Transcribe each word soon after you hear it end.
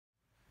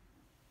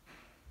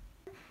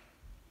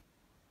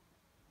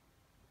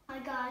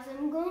guys,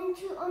 I'm going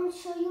to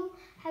show you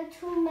how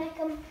to make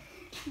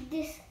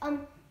this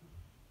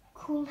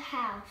cool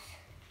house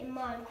in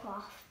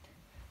Minecraft.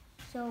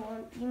 So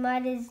you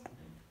might as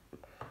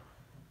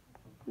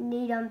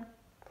need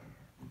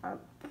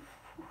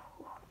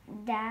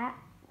that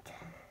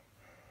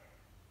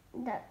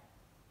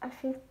I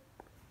think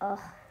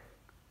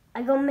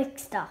I got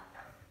mixed up.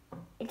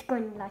 It's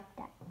going like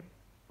that.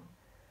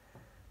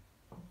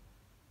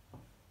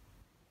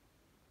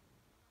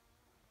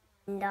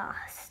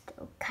 Last,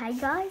 okay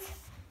guys?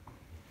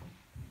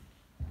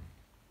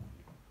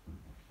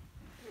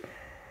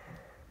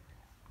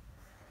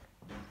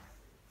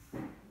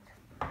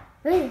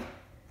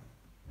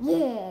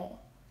 Yeah,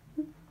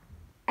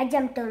 I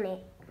jumped on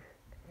it.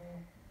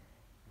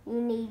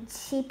 You need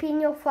sheep in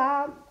your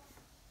farm.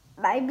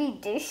 Maybe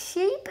this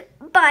sheep?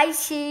 Bye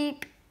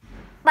sheep.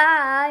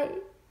 Bye.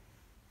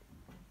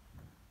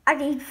 I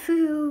need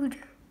food.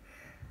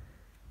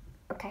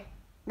 Okay,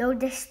 no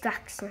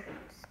distractions.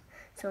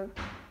 So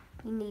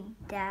you need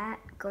that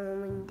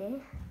going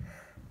there.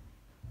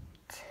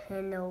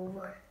 Turn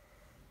over.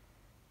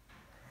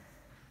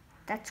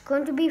 That's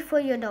going to be for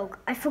your dog.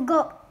 I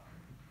forgot.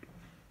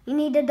 You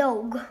need a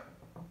dog.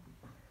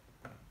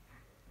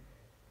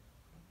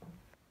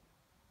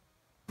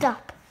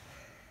 Stop.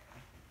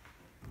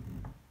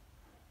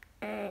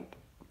 And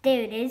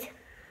there it is.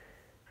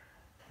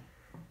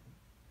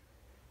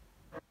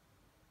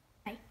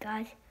 Right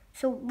guys.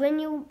 So when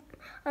you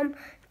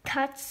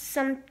touch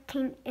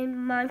something in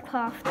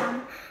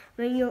Minecraft,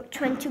 when you're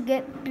trying to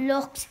get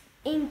blocks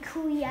in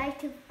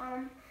creative,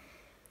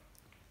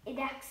 it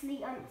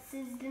actually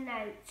sizzling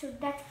out. So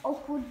that's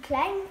awkward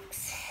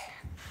planks,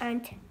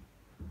 and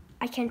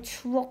I can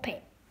drop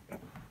it.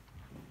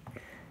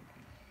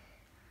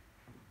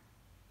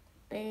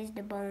 There's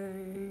the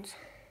bones.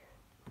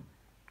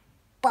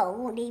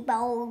 Bony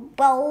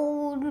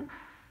bone.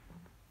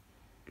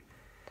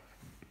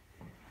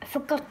 I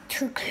forgot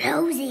to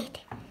close it.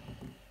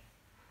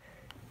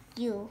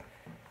 You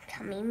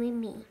coming with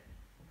me.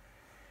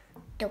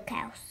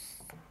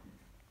 Doghouse.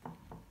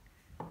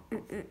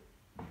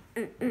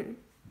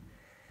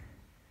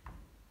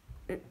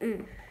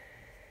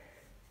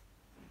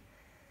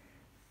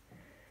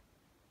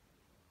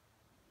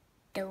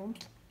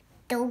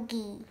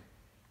 Doggy.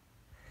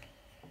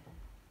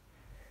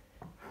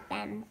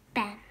 Bam,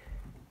 bam.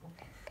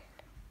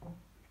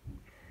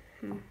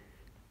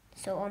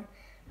 So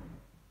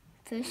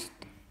first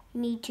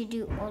you need to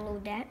do all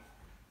of that.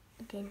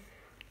 Then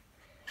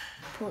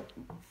put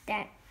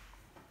that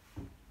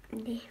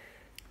there.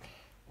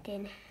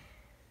 Then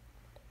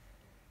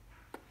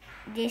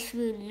this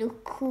will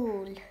look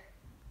cool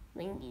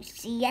when you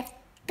see at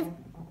the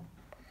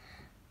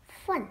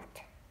front.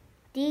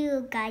 Do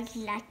you guys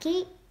like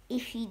it?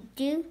 If you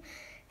do,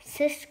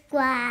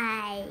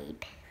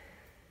 subscribe.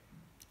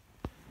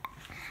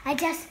 I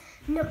just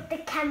knocked the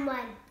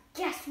camera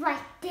just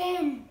right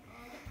then.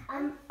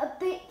 I'm a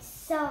bit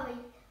sorry.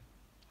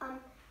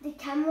 The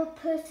camera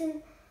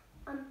person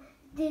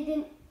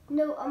didn't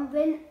know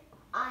when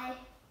I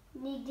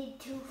needed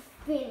to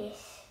finish.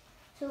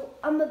 So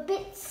I'm a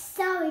bit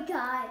sorry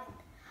guys.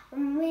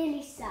 I'm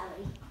really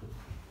sorry.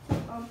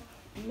 So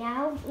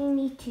now we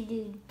need to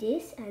do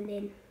this and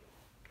then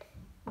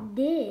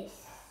this.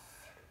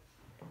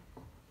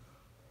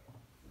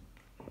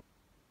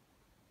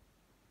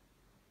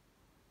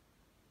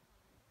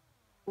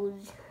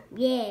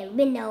 Yeah,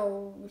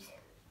 windows.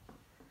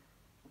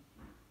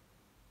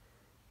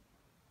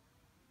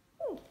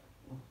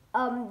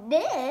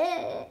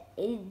 There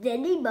is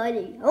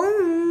anybody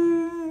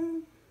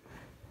home?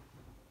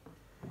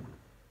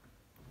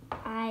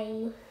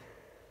 I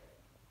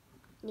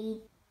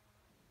need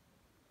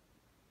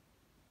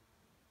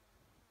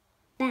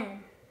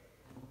bam.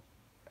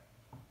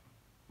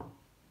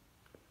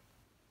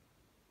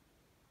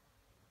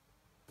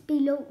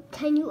 Below,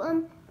 can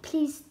you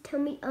please tell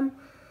me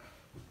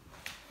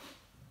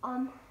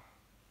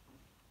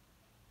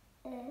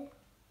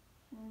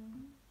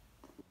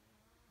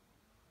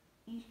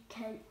you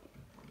can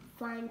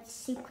find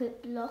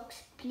secret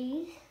blocks,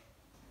 please?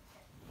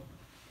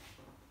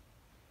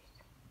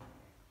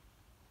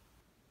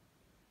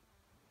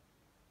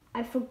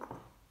 I forgot.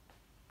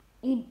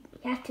 You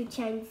have to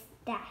change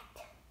that.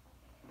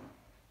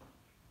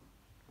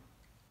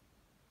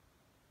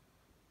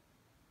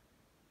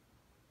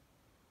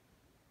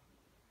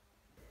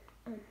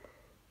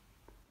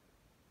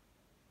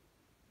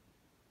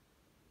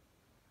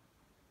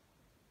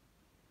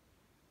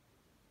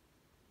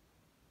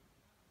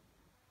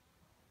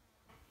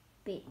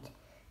 Bit.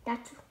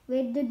 That's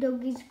where the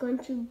dog is going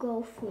to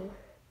go through.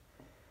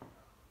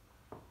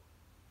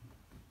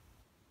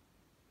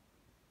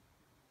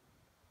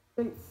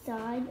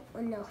 Inside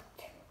or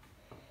not.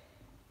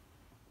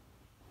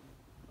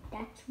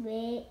 That's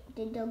where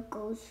the dog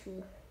goes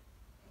through.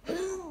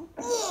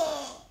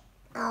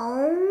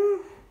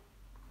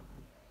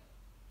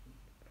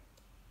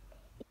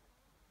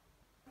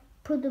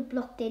 Put the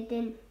block there,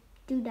 then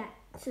do that.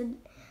 So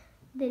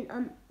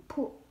then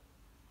put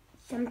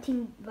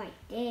something right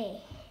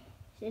there.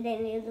 So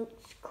then it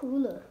looks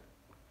cooler.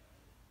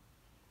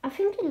 I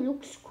think it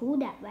looks cool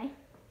that way.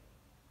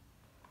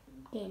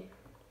 Then,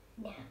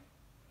 now.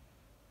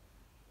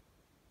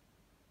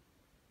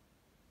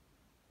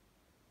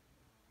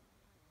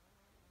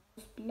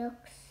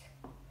 Blocks.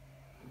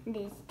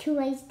 There's 2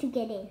 ways to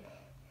get in.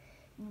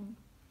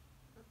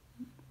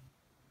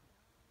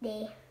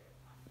 There.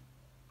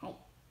 Hey.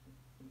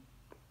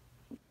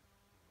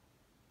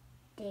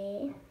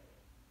 There.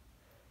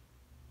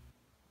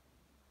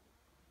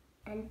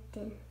 And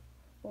then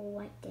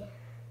right there.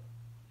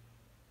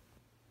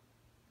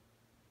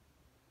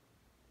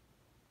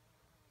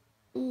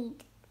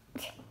 Eat.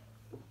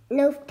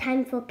 No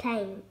time for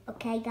playing,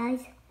 okay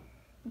guys?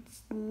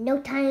 It's no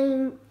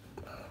time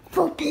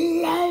for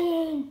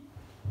playing.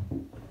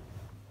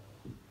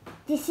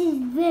 This is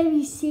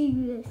very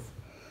serious.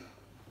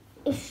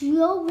 If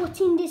you're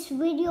watching this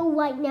video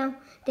right now,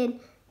 then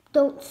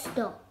don't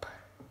stop.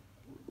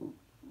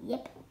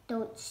 Yep,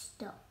 don't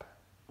stop.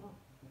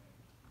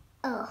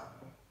 Oh,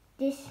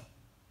 this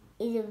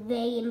is a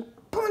very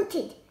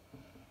important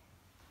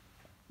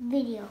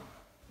video.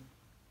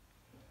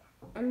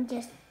 I'm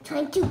just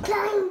trying to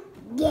climb.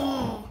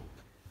 Yeah.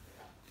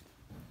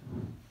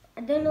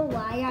 I don't know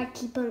why I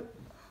keep on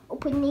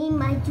opening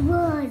my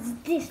drawers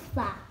this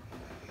far.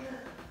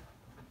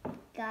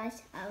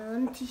 Guys, I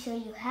want to show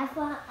you how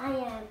far I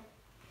am.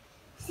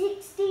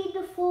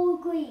 64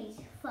 degrees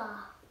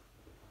far.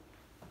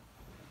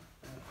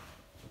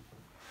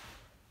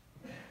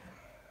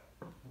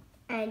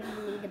 And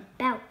you need a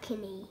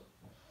balcony.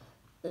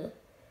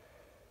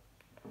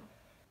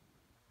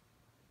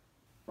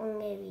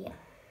 Wrong area.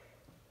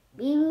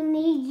 We will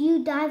need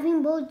you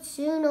diving board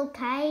soon,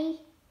 okay?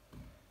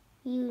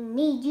 You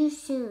need you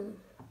soon.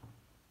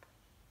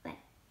 But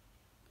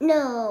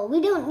no,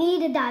 we don't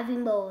need a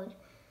diving board.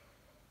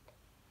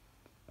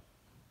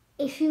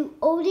 If you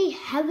already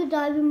have a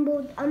diving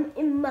board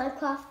in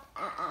Minecraft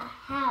at a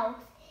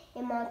house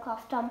in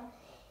Minecraft,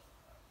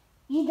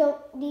 you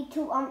don't need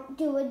to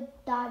do a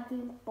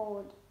diving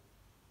board.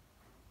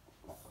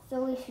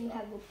 So if you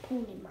have a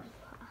pool in Minecraft.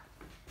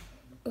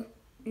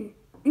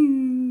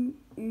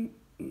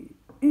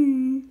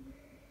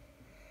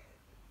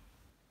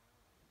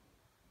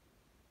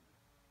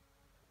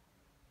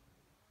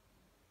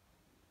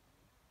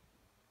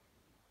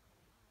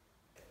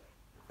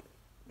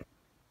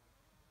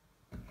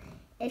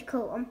 It's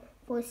cool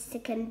for a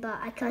second, but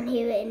I can't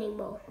hear it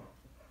anymore.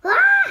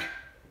 Ah!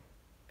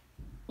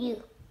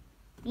 You,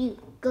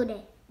 go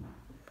there.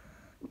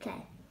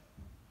 Okay.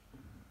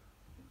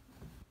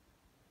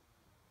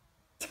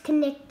 It's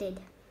connected.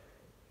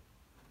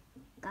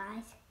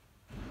 Guys,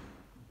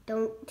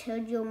 don't tell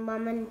your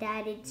mom and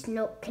dad it's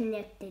not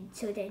connected,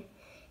 so then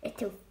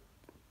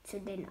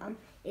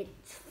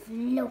it's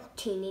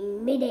floating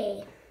in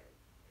midair.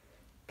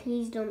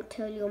 Please don't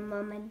tell your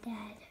mom and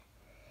dad.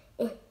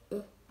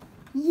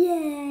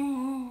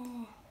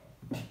 Yeah.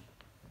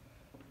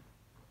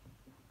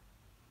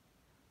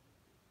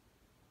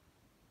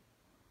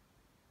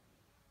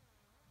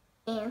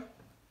 And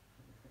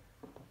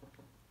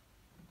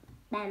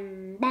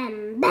bam,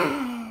 bam,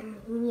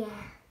 bam. Yeah.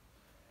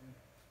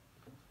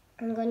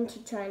 I'm going to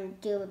try and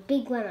do a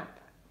big one up.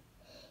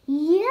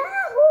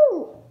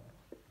 Yahoo!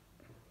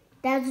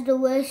 That's the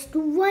worst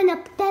one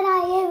up that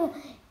I ever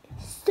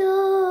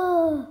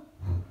saw.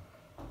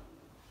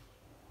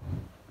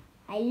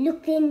 I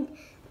looked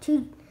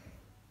into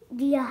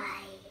the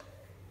eye.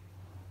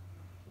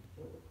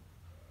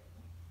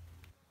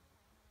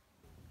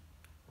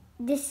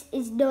 This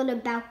is not a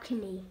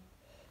balcony.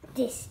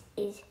 This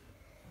is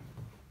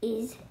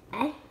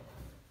a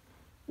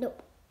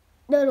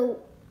not a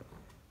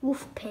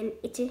wolf pen.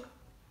 It's a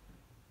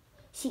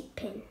sheep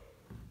pen.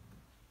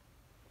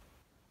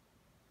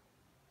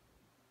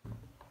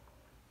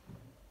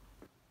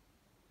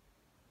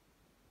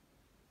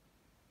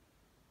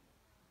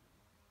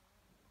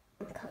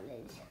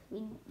 Colors. We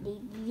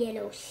need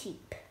yellow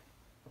sheep.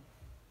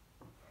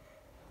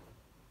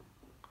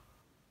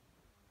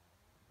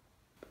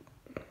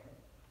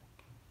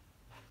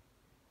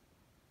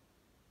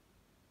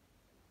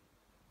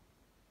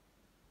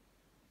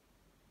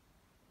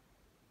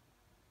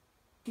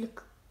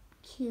 Look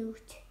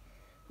cute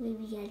with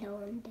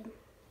yellow on them.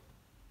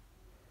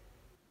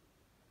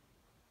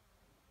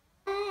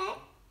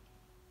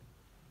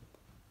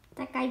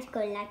 That guy's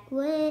going like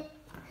what?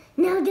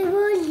 Now they're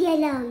all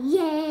yellow,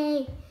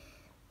 yay!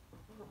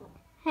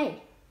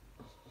 Hey,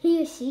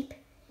 here sheep.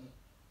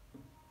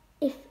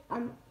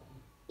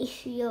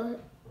 If your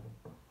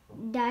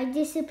dye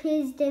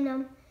disappears,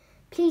 then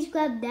please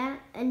grab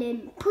that and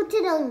then put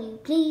it on you,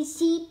 please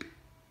sheep,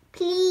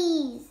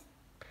 please.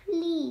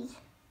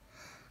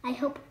 I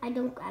hope I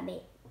don't grab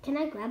it. Can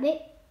I grab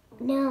it?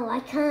 No, I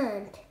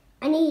can't.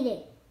 I need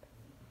it.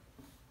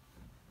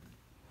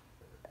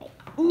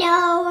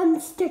 No, I'm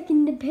stuck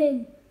in the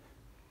pen.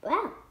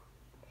 Wow.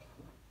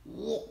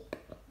 Yep.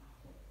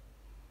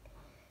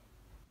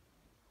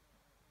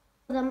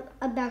 What I'm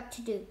about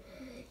to do.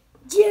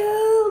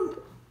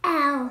 Jump!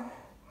 Ow.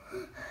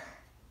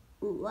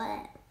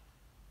 What?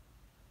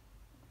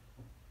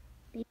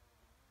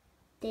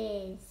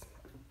 There's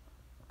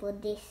for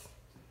this.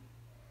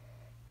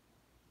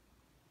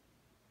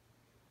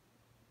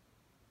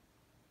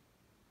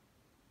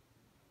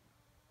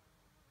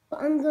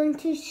 I'm going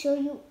to show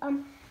you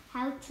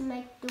how to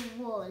make the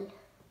wall.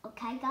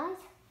 Okay, guys?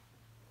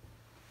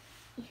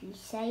 If you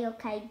say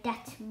okay,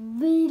 that's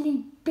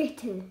really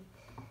bitter.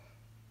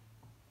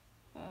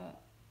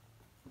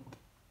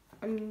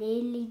 I'm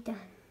nearly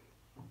done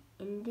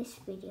in this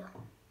video.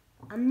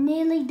 I'm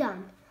nearly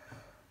done.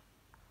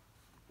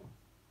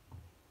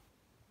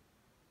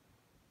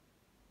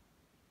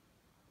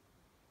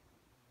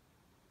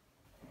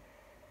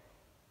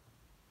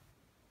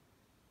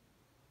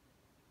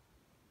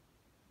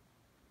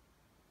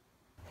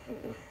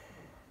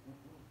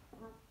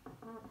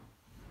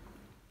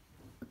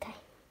 Okay.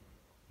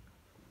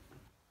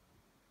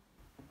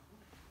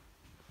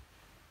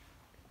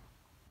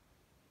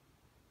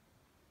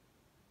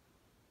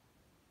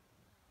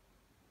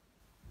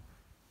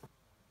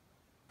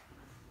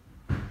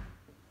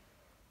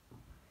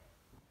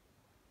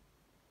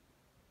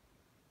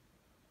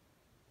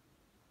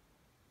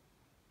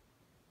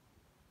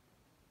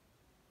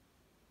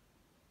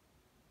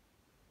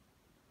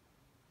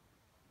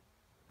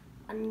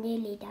 I'm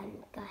nearly done,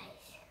 guys.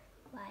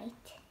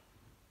 Right?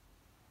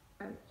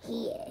 I'm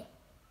here.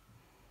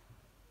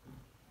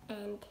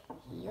 And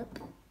here.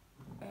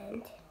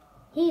 And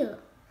here.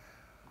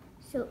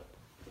 So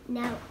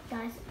now,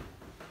 guys,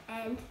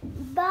 and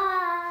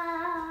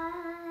bye!